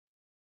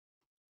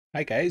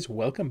Hi guys,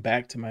 welcome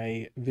back to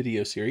my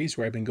video series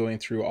where I've been going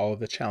through all of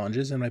the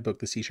challenges in my book,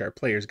 The C#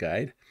 Player's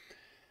Guide,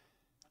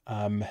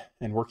 and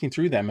working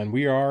through them. And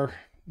we are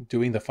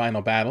doing the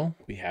final battle.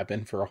 We have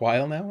been for a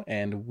while now,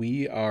 and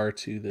we are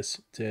to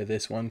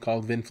this one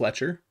called Vin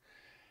Fletcher.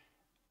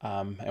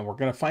 And we're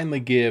going to finally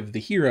give the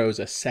heroes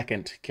a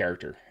second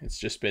character. It's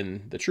just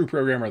been the true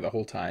programmer the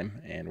whole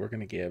time, and we're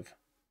going to give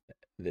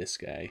this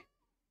guy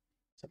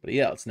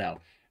somebody else. Now,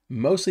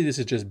 mostly this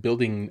is just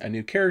building a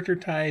new character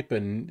type,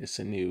 and it's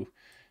a new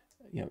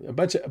a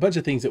bunch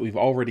of things that we've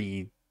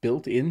already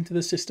built into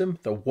the system.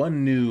 The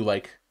one new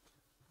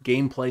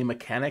gameplay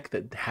mechanic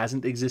that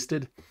hasn't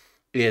existed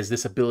is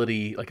this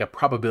ability, like a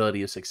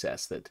probability of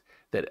success that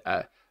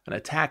an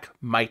attack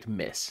might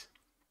miss.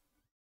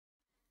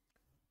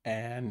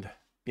 And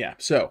yeah,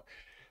 so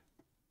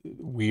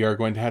we are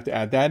going to have to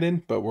add that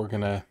in, but we're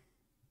gonna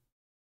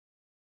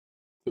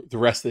the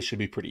rest of this should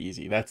be pretty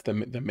easy. That's the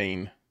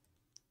main,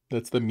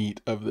 that's the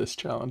meat of this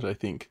challenge, I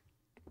think.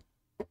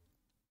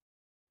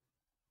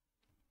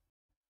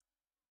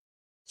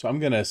 So I'm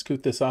going to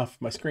scoot this off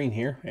my screen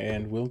here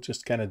and we'll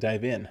just kind of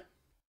dive in.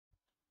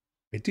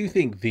 I do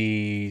think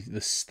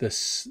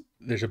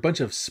there's a bunch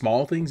of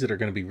small things that are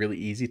going to be really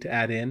easy to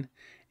add in,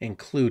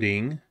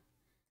 including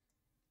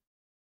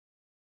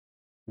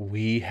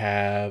we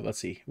have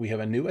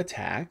a new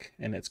attack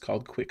and it's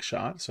called Quick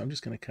Shot. So I'm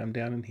just going to come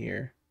down in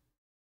here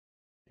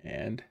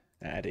and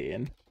add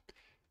in.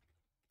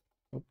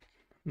 Oh,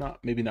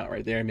 maybe not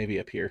right there, maybe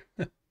up here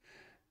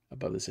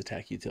above this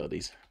attack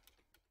utilities.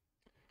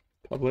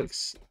 Public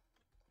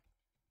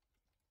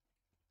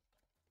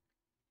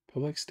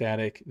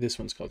static. This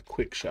one's called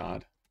Quick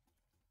Shot.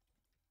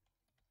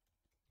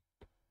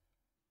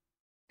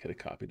 Could have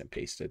copied and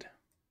pasted.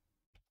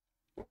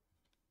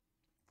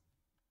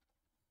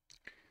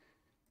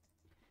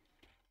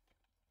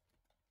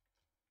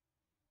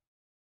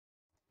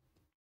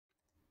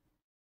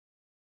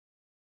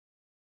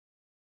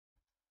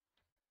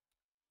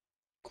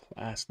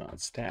 Class not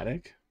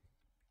static.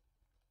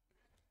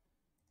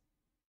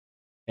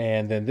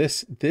 And then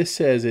this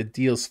says it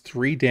deals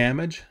 3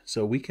 damage,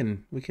 so we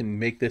can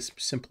make this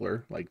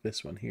simpler, like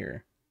this one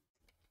here.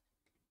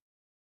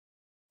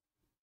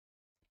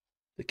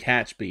 The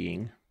catch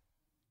being,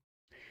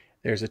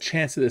 there's a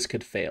chance that this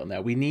could fail. Now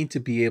we need to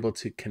be able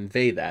to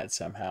convey that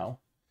somehow,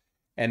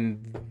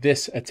 and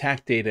this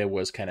attack data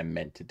was kind of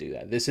meant to do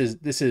that. This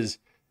is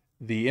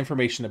the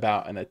information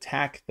about an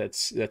attack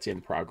that's in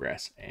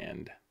progress,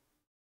 and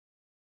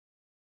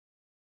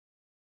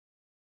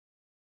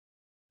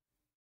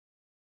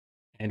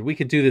we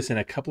could do this in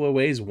a couple of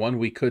ways. One,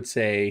 we could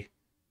say,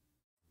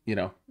 get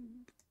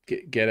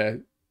a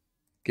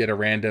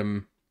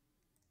random,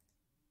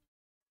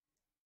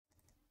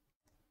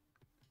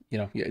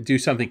 do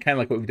something kind of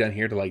like what we've done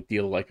here to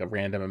deal like a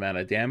random amount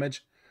of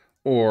damage.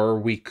 Or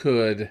we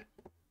could, and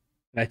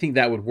I think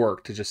that would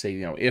work, to just say,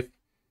 if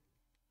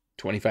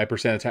 25%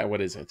 of the time,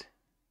 what is it?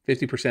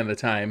 50% of the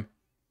time,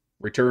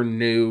 return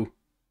new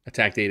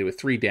attack data with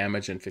 3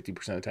 damage, and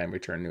 50% of the time,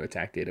 return new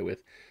attack data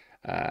with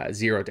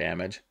 0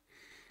 damage.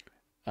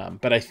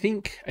 But I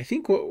think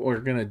what we're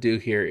gonna do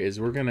here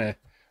is we're gonna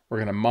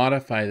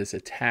modify this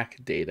attack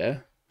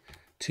data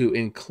to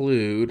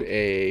include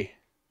a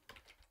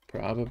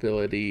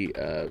probability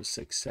of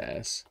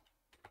success,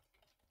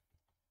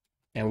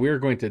 and we're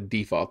going to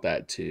default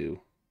that to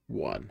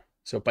 1.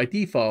 So by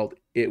default,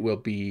 it will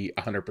be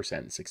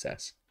 100%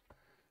 success.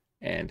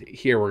 And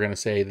here we're going to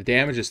say the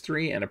damage is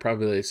 3 and a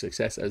probability of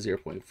success of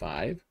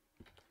 0.5.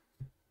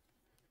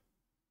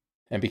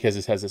 And because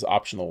this has this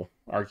optional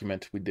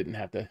argument, we didn't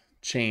have to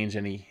change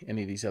any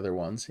of these other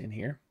ones in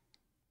here.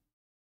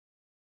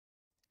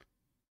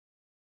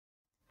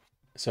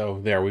 So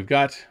there we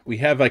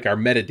have like our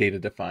metadata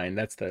defined.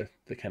 That's the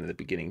kind of the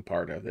beginning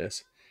part of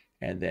this.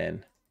 And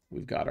then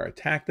we've got our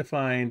attack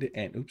defined,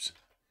 and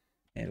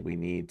and we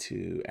need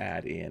to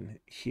add in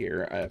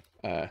here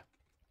a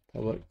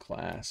public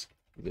class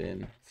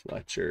Vin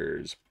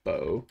Fletcher's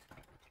bow.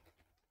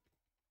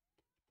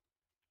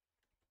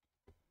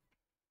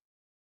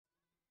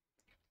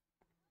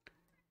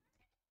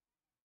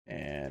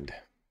 And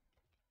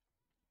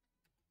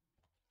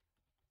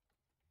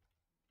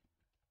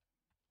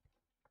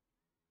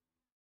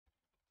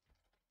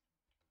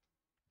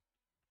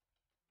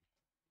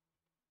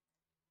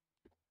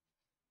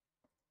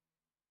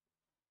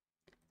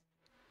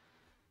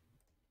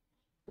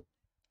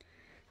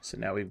so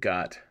now we've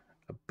got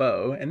a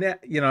bow, and that,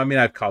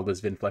 I've called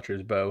this Vin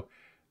Fletcher's bow.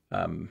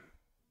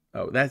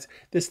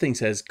 This thing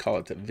says call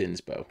it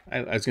Vin's bow.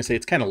 I was gonna say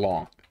it's kind of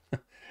long.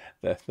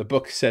 The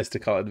book says to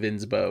call it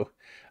Vin's bow.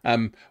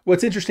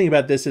 What's interesting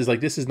about this is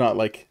this is not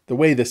like the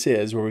way this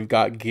is, where we've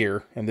got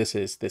gear and this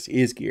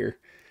is gear.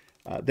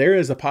 There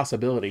is a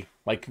possibility,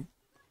 like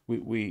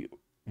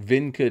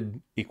Vin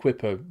could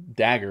equip a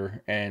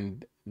dagger,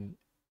 and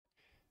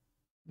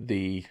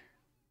the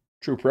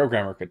true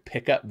programmer could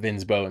pick up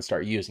Vin's bow and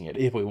start using it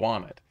if we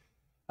wanted.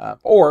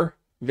 Or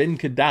Vin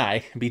could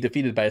die, be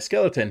defeated by a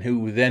skeleton,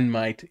 who then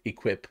might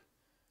equip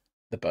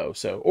the bow.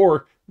 So,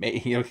 or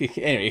You know,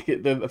 anyway,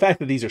 the fact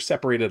that these are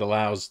separated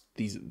allows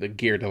the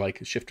gear to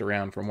like shift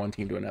around from one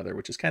team to another,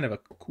 which is kind of a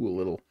cool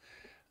little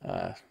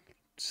uh,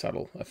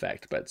 subtle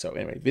effect. But so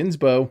anyway, Vin's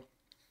bow.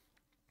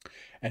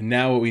 And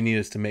now what we need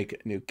is to make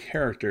a new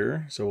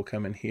character. So we'll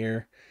come in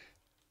here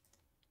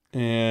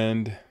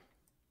and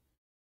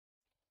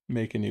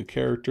make a new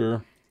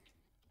character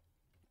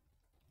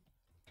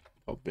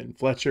called Vin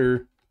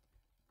Fletcher.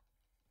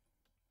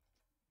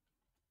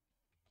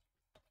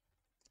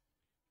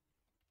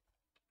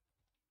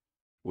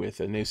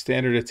 With a new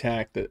standard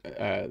attack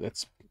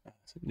that's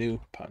a new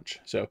punch.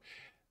 So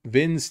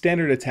Vin's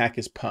standard attack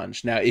is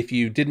punch. Now, if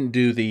you didn't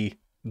do the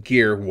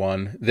gear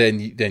one, then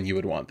you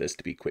would want this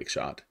to be quick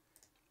shot.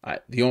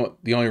 The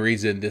only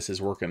reason this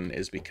is working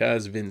is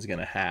because Vin's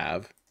gonna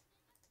have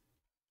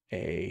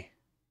the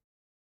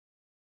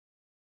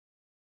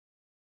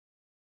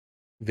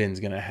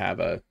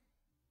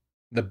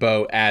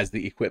bow as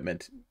the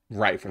equipment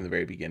right from the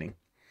very beginning.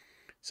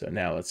 So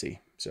now let's see.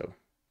 So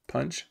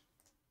punch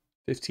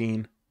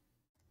 15,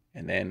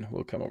 and then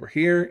we'll come over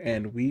here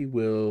and we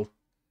will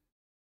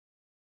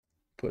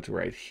put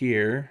right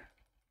here.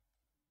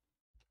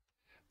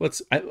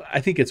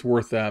 I think it's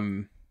worth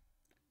doing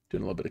a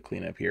little bit of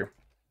cleanup here.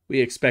 We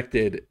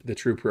expected the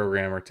true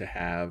programmer to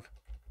have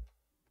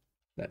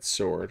that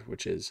sword,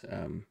 which is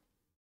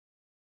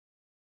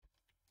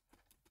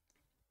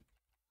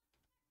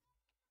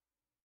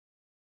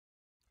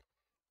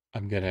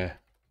I'm gonna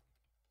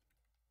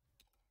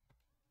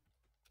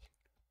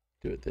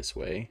do it this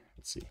way.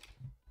 Let's see.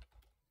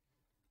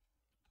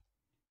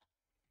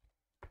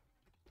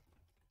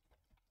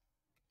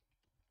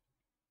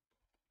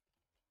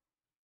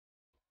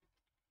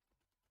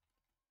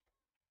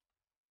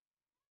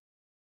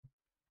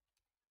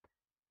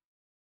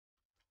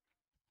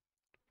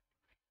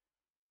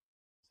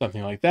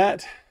 Something like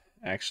that.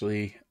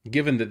 Actually,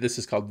 given that this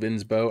is called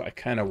Vin's bow, I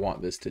kind of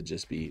want this to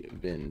just be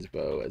Vin's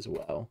bow as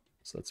well.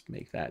 So let's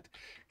make that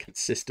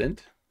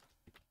consistent.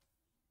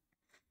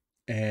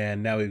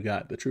 And now we've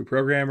got the true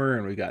programmer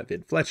and we've got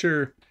Vin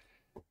Fletcher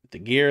with the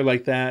gear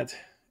like that.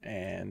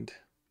 And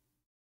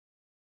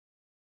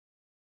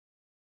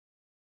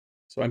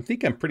so I'm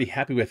pretty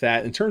happy with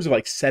that. In terms of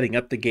like setting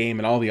up the game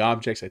and all the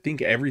objects, I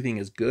think everything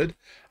is good.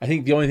 I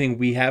think the only thing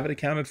we haven't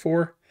accounted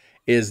for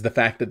is the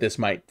fact that this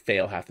might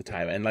fail half the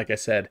time. And like I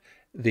said,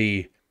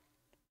 we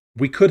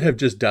could have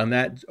just done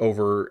that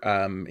over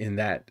in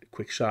that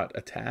quick shot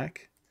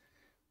attack.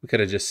 We could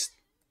have just,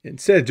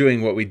 instead of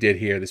doing what we did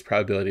here, this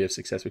probability of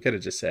success, we could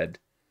have just said,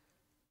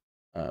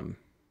 you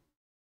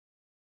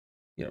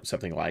know,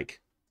 something like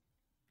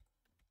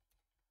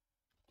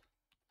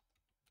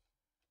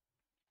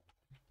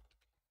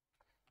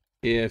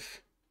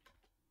if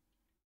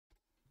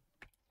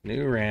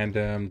new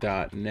random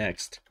dot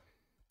next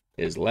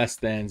is less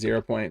than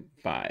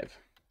 0.5,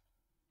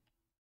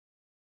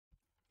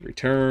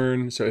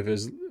 return. So if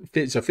it's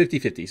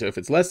 50-50. So if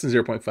it's less than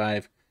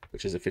 0.5,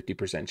 which is a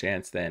 50%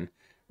 chance, then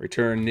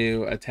return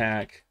new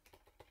attack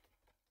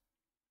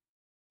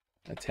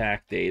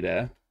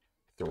data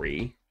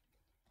 3,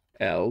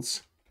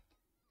 else.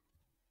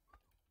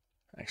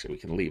 Actually, we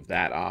can leave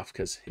that off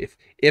because if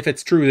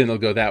it's true, then it'll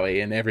go that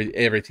way, and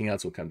everything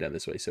else will come down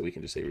this way. So we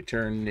can just say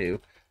return new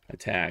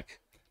attack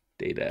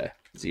data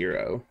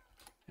 0,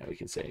 and we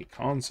can say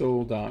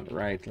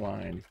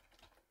console.writeLine.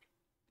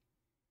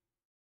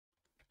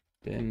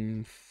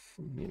 Then,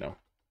 you know,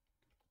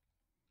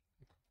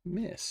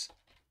 miss.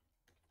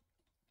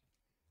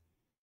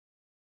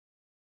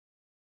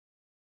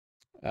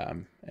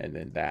 And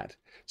then that.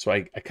 So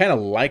I kind of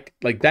like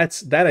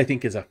that I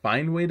think is a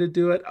fine way to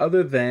do it,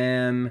 other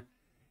than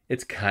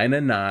it's kind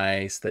of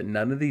nice that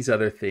none of these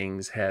other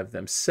things have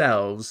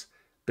themselves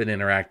been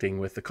interacting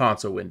with the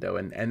console window.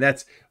 And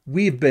that's,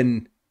 we've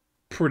been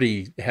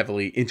pretty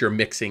heavily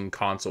intermixing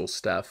console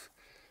stuff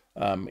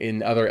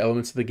in other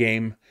elements of the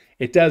game.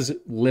 It does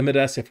limit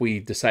us if we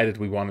decided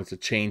we wanted to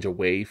change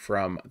away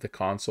from the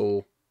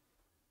console,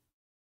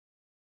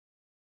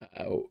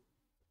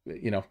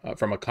 you know,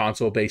 from a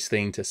console-based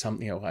thing to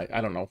something, you know, I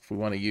don't know if we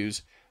want to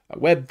use a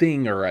web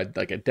thing or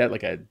like a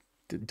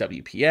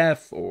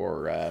WPF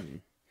or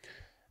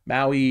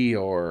Maui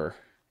or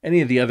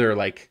any of the other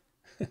like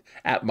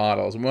app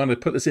models. We want to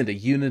put this into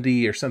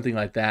Unity or something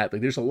like that.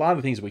 Like there's a lot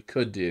of things we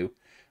could do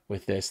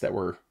with this that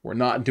we're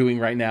not doing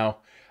right now.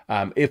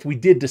 If we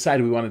did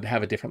decide we wanted to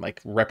have a different like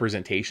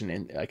representation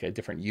in like a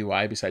different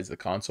UI besides the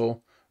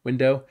console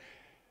window,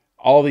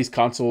 all these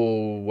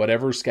console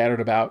whatever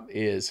scattered about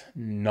is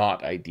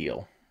not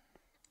ideal.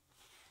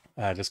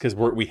 Just because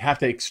we have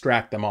to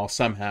extract them all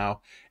somehow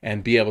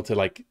and be able to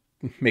like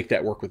make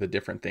that work with a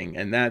different thing.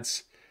 And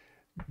that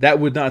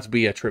would not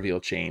be a trivial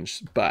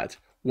change. But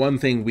one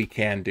thing we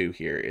can do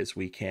here is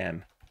we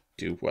can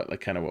do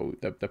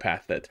the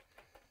path that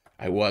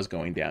I was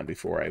going down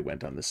before I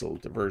went on this little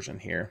diversion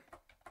here.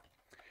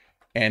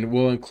 And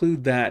we'll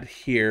include that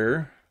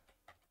here.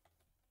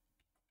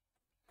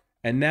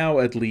 And now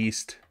at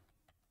least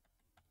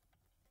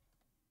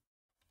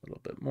a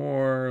little bit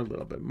more, a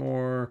little bit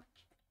more.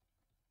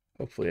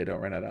 Hopefully I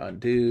don't run out of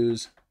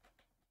undos.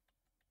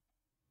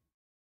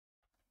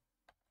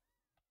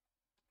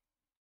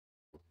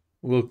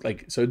 we'll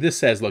like, so this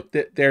says, look,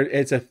 there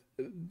it's a,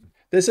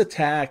 this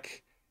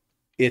attack,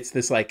 it's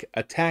this like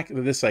attack,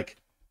 this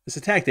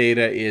attack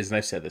data is, and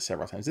I've said this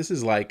several times, this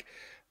is like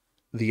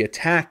the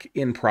attack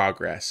in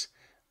progress.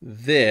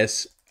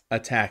 This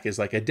attack is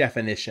like a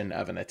definition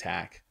of an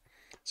attack.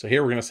 So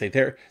here we're going to say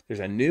there's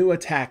a new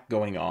attack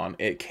going on.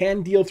 It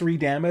can deal 3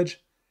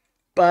 damage,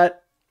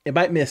 but it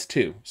might miss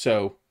 2.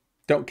 So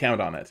don't count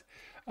on it.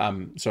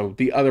 So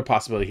the other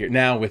possibility here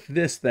now with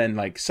this, then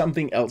like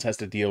something else has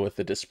to deal with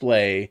the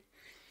display,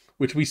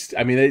 which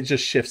I mean, it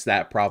just shifts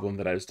that problem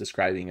that I was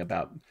describing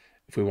about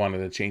if we wanted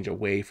to change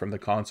away from the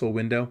console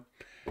window.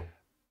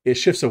 It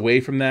shifts away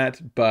from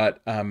that,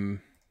 but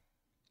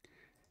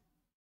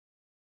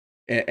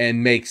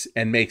and makes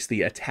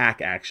the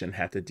attack action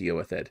have to deal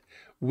with it,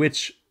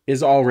 which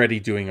is already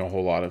doing a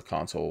whole lot of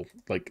console,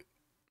 like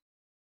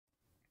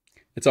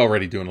it's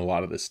already doing a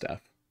lot of this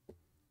stuff.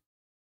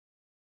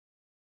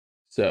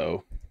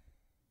 So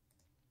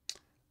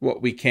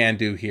what we can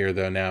do here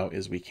though now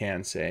is we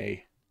can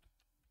say,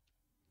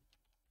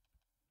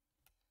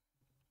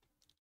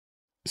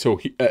 so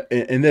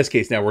in this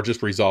case now we're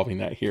just resolving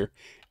that here.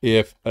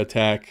 If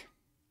attack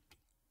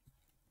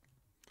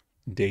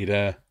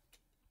data,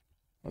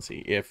 let's see,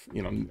 if,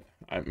 you know,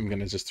 I'm going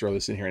to just throw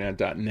this in here now,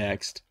 dot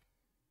next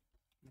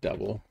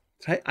double.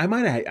 I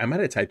might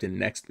have typed in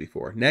next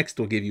before. Next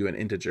will give you an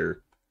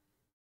integer.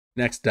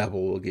 Next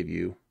double will give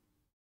you,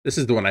 this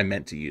is the one I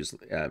meant to use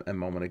a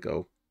moment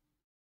ago.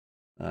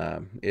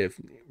 If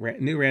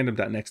new random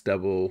dot next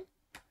double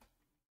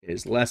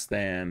is less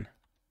than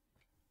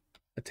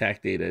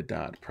attack data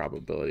dot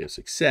probability of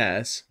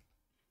success,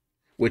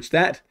 which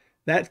that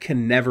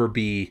can never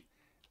be,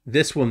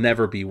 this will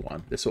never be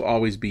 1. This will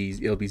always be,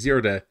 it'll be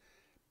 0 to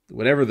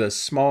whatever the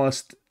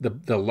smallest,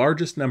 the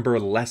largest number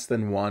less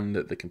than 1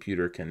 that the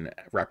computer can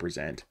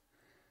represent,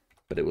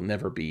 but it will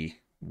never be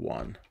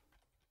 1.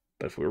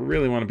 But if we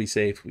really want to be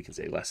safe, we can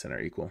say less than or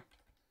equal.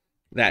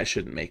 That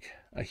shouldn't make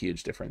a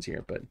huge difference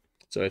here, but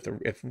so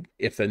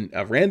if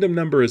a random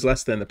number is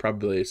less than the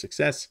probability of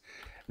success,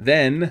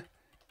 then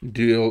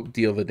deal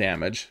the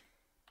damage.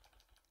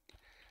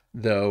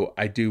 Though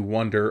I do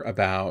wonder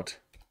about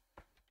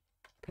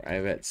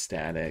private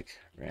static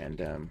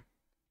random.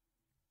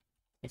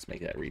 Let's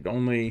make that read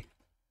only.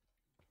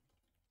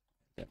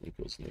 That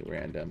equals new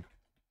random.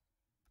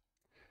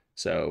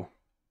 So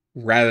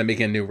rather than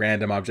making a new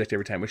random object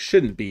every time, which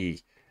shouldn't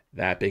be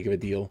that big of a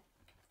deal,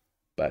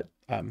 but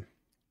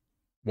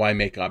why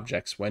make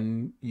objects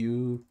when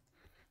you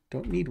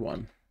don't need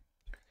one?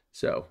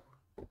 So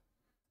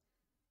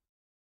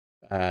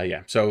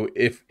yeah, so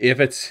if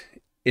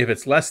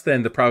it's less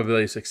than the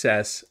probability of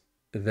success,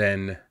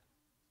 then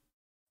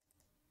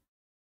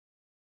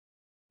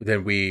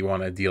we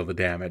want to deal the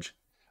damage.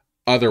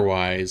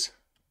 Otherwise,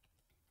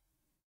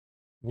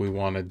 we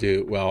want to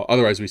do, well,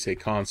 otherwise we say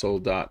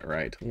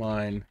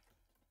console.writeLine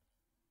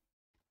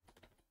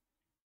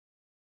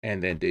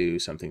and then do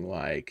something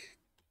like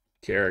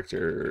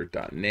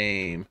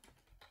character.name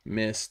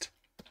missed,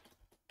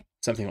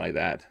 something like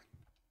that.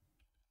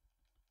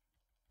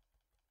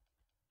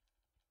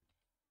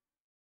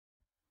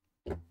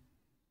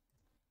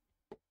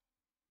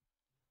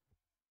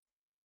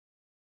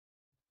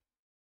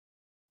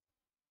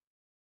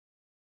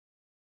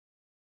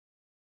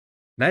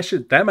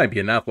 That might be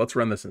enough. Let's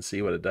run this and see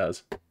what it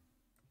does.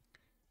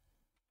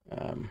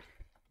 I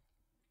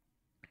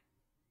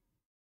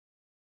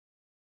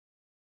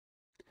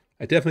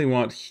definitely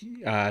want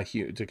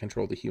to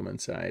control the human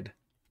side.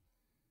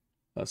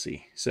 Let's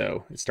see.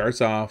 So it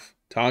starts off,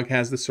 Tog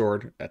has the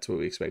sword. That's what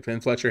we expect. Vin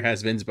Fletcher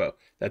has Vin's bow.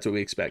 That's what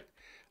we expect.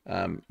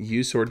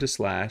 Use sword to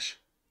slash.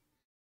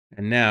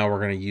 And now we're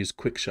going to use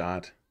quick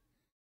shot.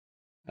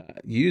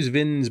 Use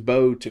Vin's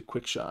bow to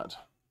quick shot.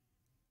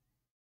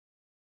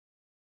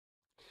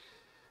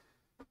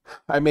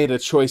 I made a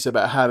choice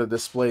about how to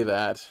display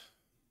that.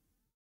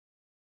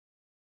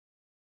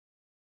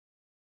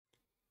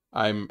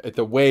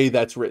 The way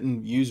that's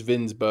written, use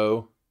Vin's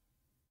bow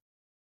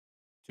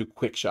to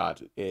quick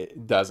shot.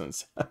 It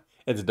doesn't.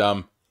 It's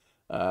dumb.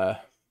 I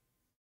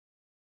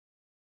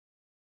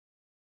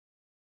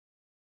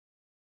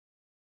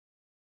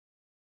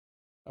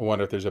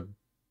wonder if there's a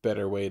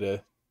better way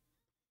to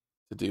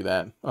do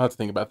that. I'll have to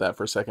think about that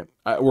for a second.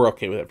 We're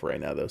okay with it for right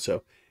now, though.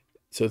 So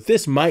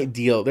this might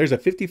deal, there's a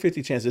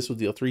 50-50 chance this will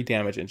deal 3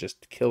 damage and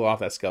just kill off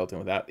that skeleton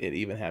without it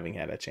even having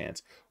had a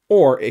chance.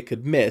 Or it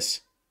could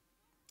miss,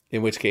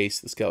 in which case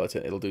the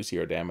skeleton, it'll do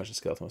 0 damage. The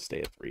skeleton will stay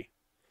at 3.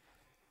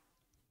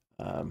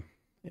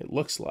 It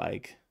looks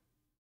like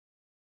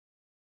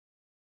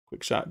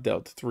quick shot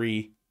dealt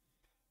 3.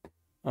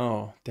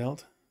 Oh,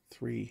 dealt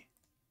 3.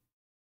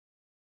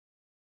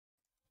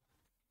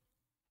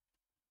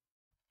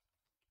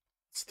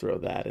 Let's throw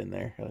that in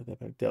there.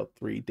 I dealt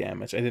 3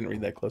 damage. I didn't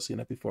read that closely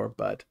enough before,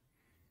 but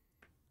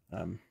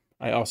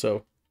I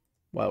also,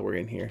 while we're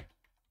in here,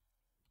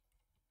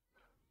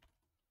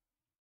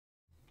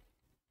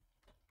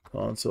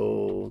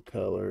 console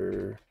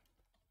color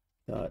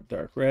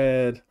dark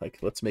red. Like,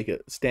 let's make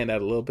it stand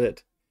out a little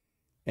bit,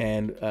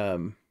 and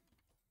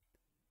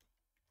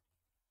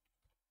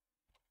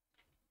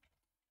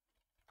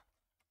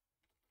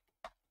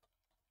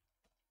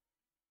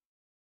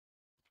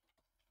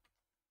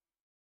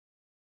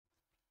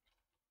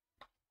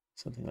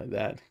Something like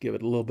that. Give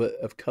it a little bit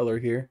of color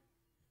here.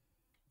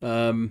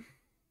 Use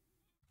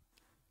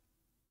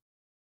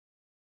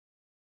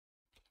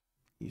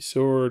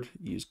sword,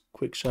 use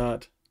quick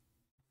shot,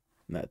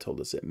 and that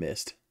told us it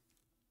missed.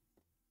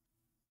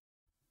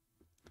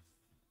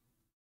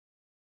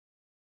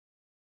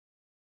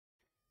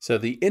 So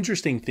the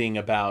interesting thing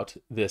about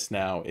this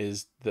now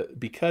is that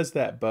because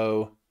that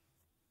bow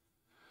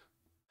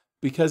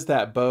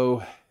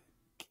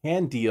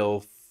can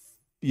deal,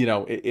 you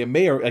know, it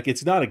may, or like,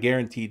 it's not a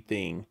guaranteed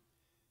thing.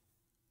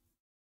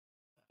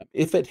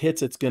 If it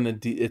hits, it's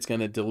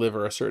gonna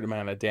deliver a certain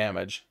amount of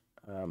damage.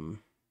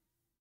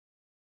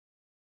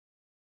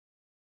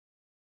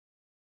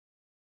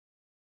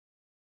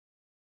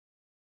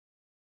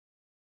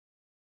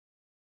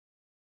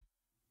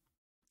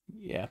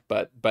 Yeah,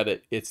 but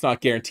it's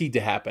not guaranteed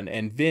to happen.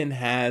 And Vin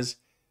has,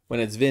 when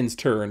it's Vin's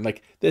turn,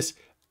 like this,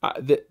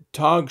 the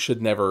Tog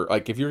should never,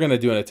 like, if you're gonna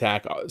do an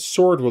attack,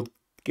 sword will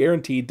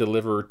guaranteed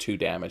deliver 2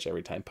 damage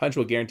every time. Punch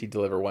will guaranteed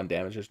deliver 1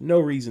 damage. There's no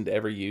reason to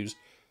ever use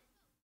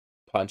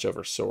punch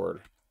over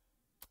sword.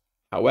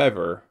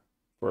 However,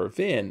 for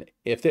Vin,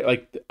 if they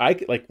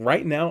like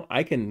right now,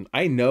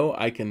 I know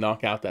I can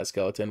knock out that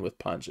skeleton with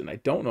punch, and I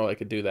don't know I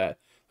could do that.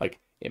 Like,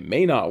 it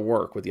may not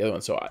work with the other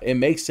one, so it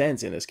makes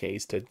sense in this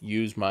case to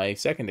use my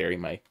secondary,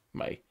 my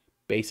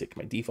basic,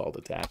 my default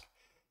attack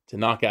to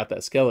knock out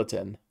that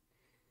skeleton.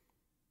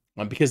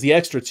 Because the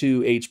extra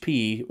 2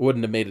 HP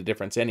wouldn't have made a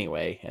difference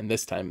anyway, and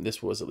this time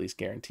this was at least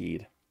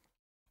guaranteed.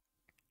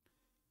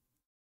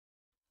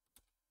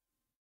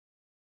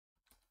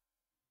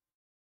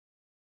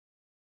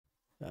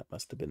 That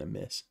must have been a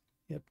miss.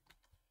 Yep.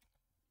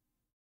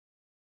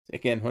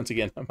 Again, once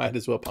again, I might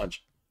as well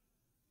punch.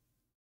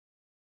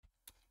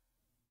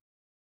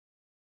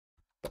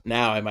 But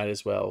now I might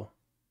as well.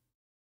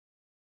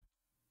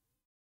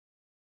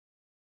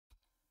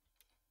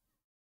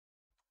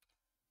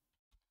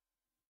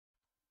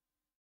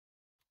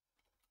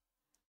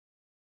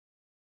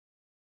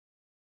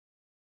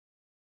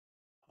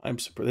 I'm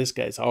surprised this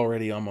guy's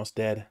already almost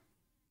dead.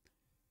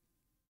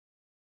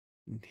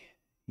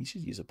 He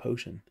should use a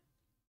potion.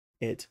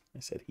 It. I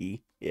said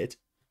he. It.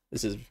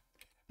 This is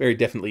very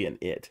definitely an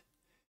it.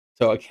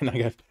 So again, I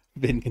got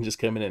Vin can just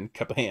come in and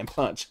cup a hand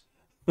punch.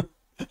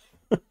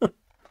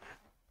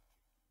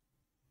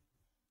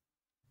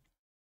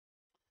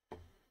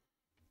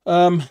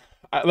 I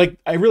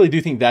really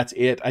do think that's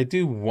it. I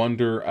do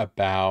wonder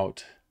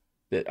about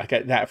that. I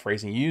got that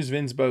phrasing. Use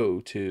Vin's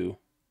bow to.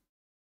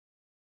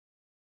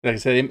 Like I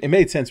said, it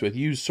made sense with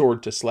use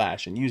sword to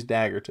slash and use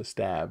dagger to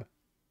stab.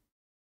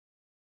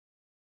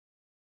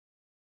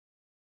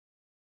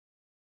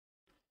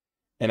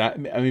 And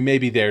I mean,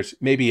 maybe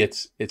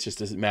it's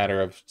just a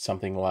matter of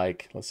something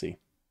like, let's see,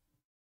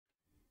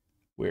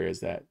 where is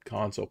that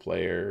console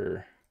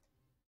player?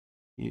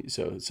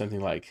 So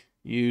something like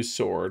use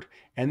sword,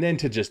 and then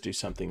to just do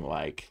something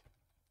like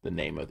the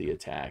name of the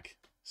attack,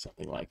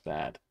 something like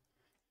that.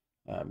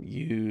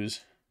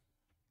 Use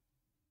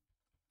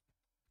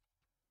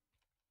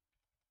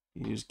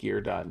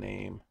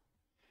gear.name.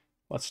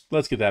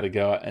 Let's give that a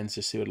go and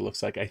just see what it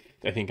looks like. I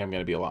think I'm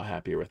going to be a lot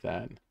happier with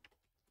that.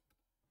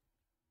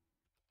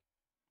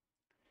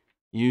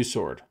 Use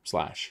sword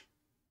slash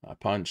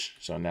punch.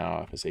 So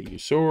now if I say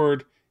use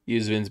sword,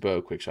 use Vin's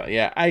bow, quick shot.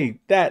 Yeah,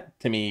 that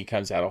to me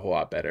comes out a whole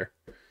lot better.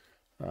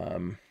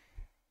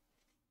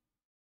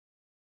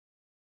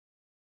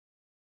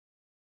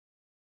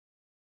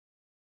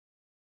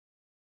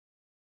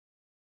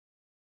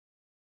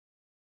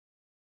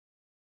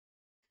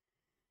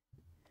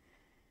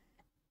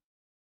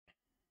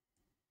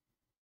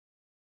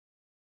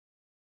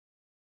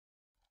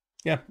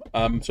 Yeah.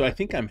 So I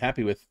think I'm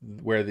happy with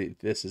where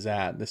this is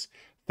at. This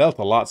felt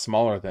a lot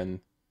smaller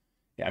than.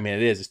 Yeah, I mean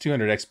it is. It's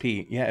 200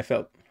 XP. Yeah, it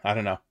felt. I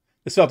don't know.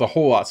 This felt a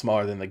whole lot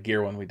smaller than the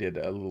gear one we did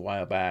a little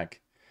while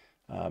back.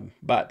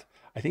 But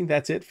I think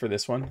that's it for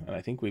this one, and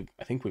I think we've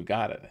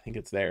got it. I think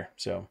it's there.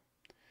 So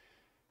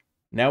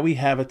now we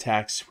have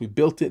attacks. We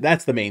built it.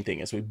 That's the main thing.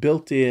 Is we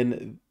built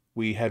in.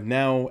 We have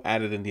now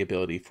added in the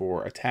ability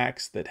for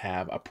attacks that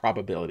have a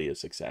probability of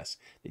success.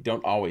 They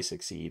don't always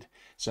succeed.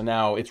 So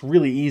now it's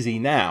really easy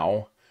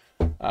now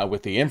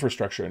with the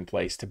infrastructure in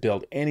place to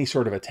build any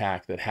sort of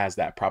attack that has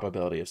that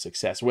probability of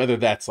success. Whether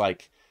that's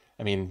like,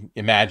 I mean,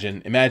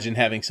 imagine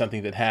having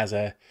something that has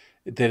that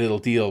it'll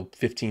deal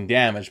 15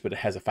 damage, but it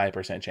has a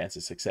 5% chance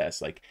of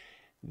success. Like,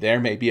 there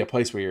may be a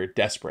place where you're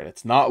desperate.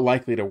 It's not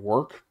likely to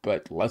work,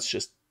 but let's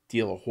just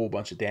deal a whole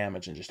bunch of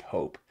damage and just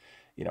hope.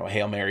 You know, a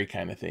Hail Mary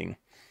kind of thing.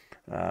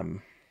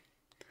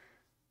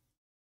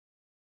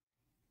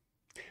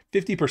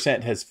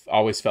 50% has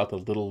always felt a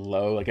little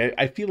low. Like,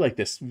 I feel like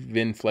this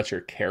Vin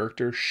Fletcher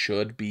character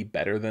should be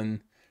better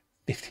than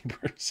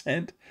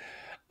 50%.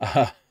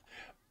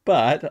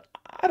 But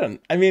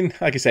I mean,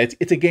 like I said,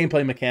 it's a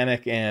gameplay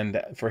mechanic,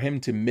 and for him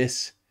to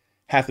miss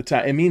half the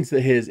time, it means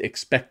that his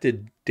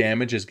expected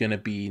damage is going to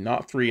be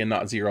not 3 and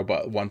not 0,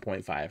 but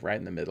 1.5, right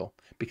in the middle,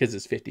 because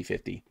it's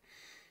 50-50.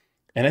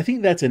 And I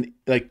think that's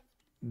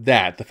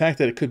the fact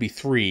that it could be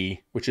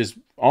 3, which is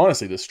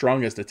honestly the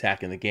strongest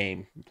attack in the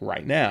game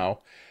right now,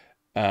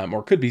 or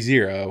it could be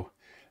 0,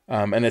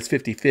 and it's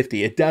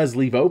 50-50, it does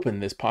leave open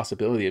this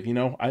possibility of,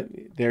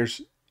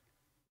 there's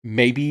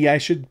maybe I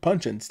should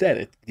punch instead.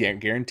 It's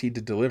guaranteed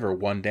to deliver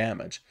 1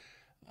 damage.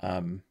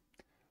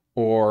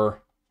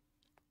 Or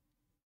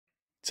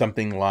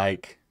something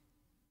like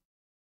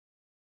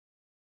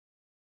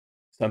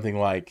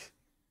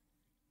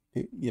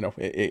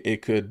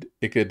it could,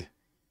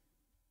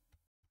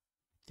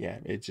 yeah,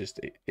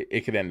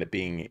 it could end up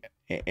being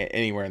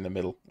anywhere in the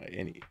middle.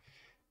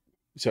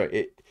 So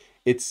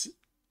it's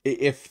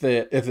if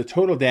the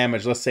total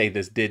damage, let's say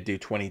this did do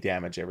 20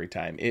 damage every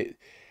time,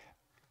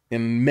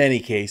 in many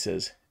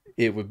cases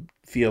it would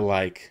feel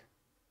like,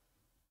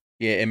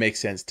 yeah, it makes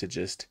sense to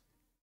just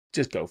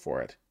go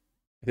for it.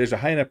 If there's a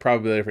high enough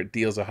probability, if it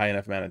deals a high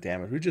enough amount of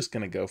damage, we're just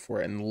going to go for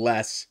it,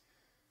 unless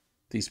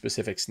these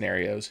specific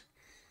scenarios.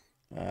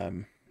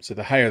 So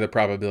the higher the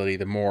probability,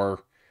 the more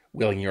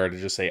willing you are to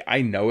just say,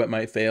 I know it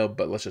might fail,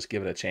 but let's just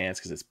give it a chance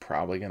because it's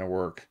probably going to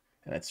work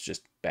and it's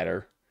just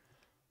better.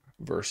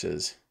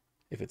 Versus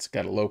if it's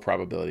got a low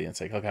probability and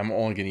it's like, okay, I'm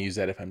only going to use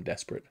that if I'm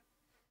desperate.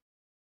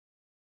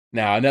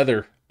 Now,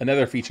 another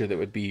feature that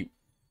would be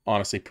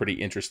honestly pretty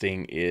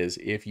interesting is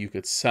if you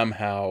could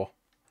somehow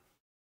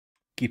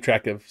keep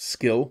track of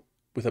skill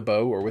with a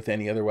bow or with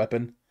any other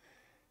weapon,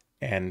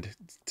 and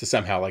to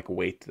somehow like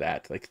weight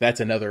that. Like, that's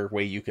another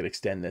way you could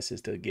extend this,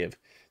 is to give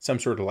some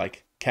sort of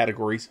like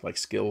categories, like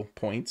skill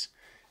points.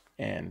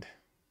 And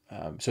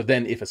so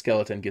then if a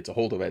skeleton gets a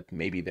hold of it,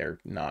 maybe they're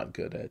not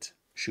good at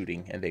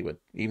shooting, and they would,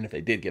 even if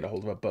they did get a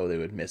hold of a bow, they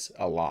would miss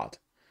a lot.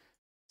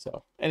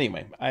 So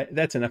anyway,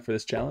 that's enough for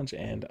this challenge,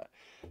 and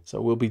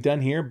so we'll be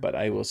done here, but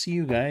I will see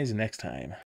you guys next time.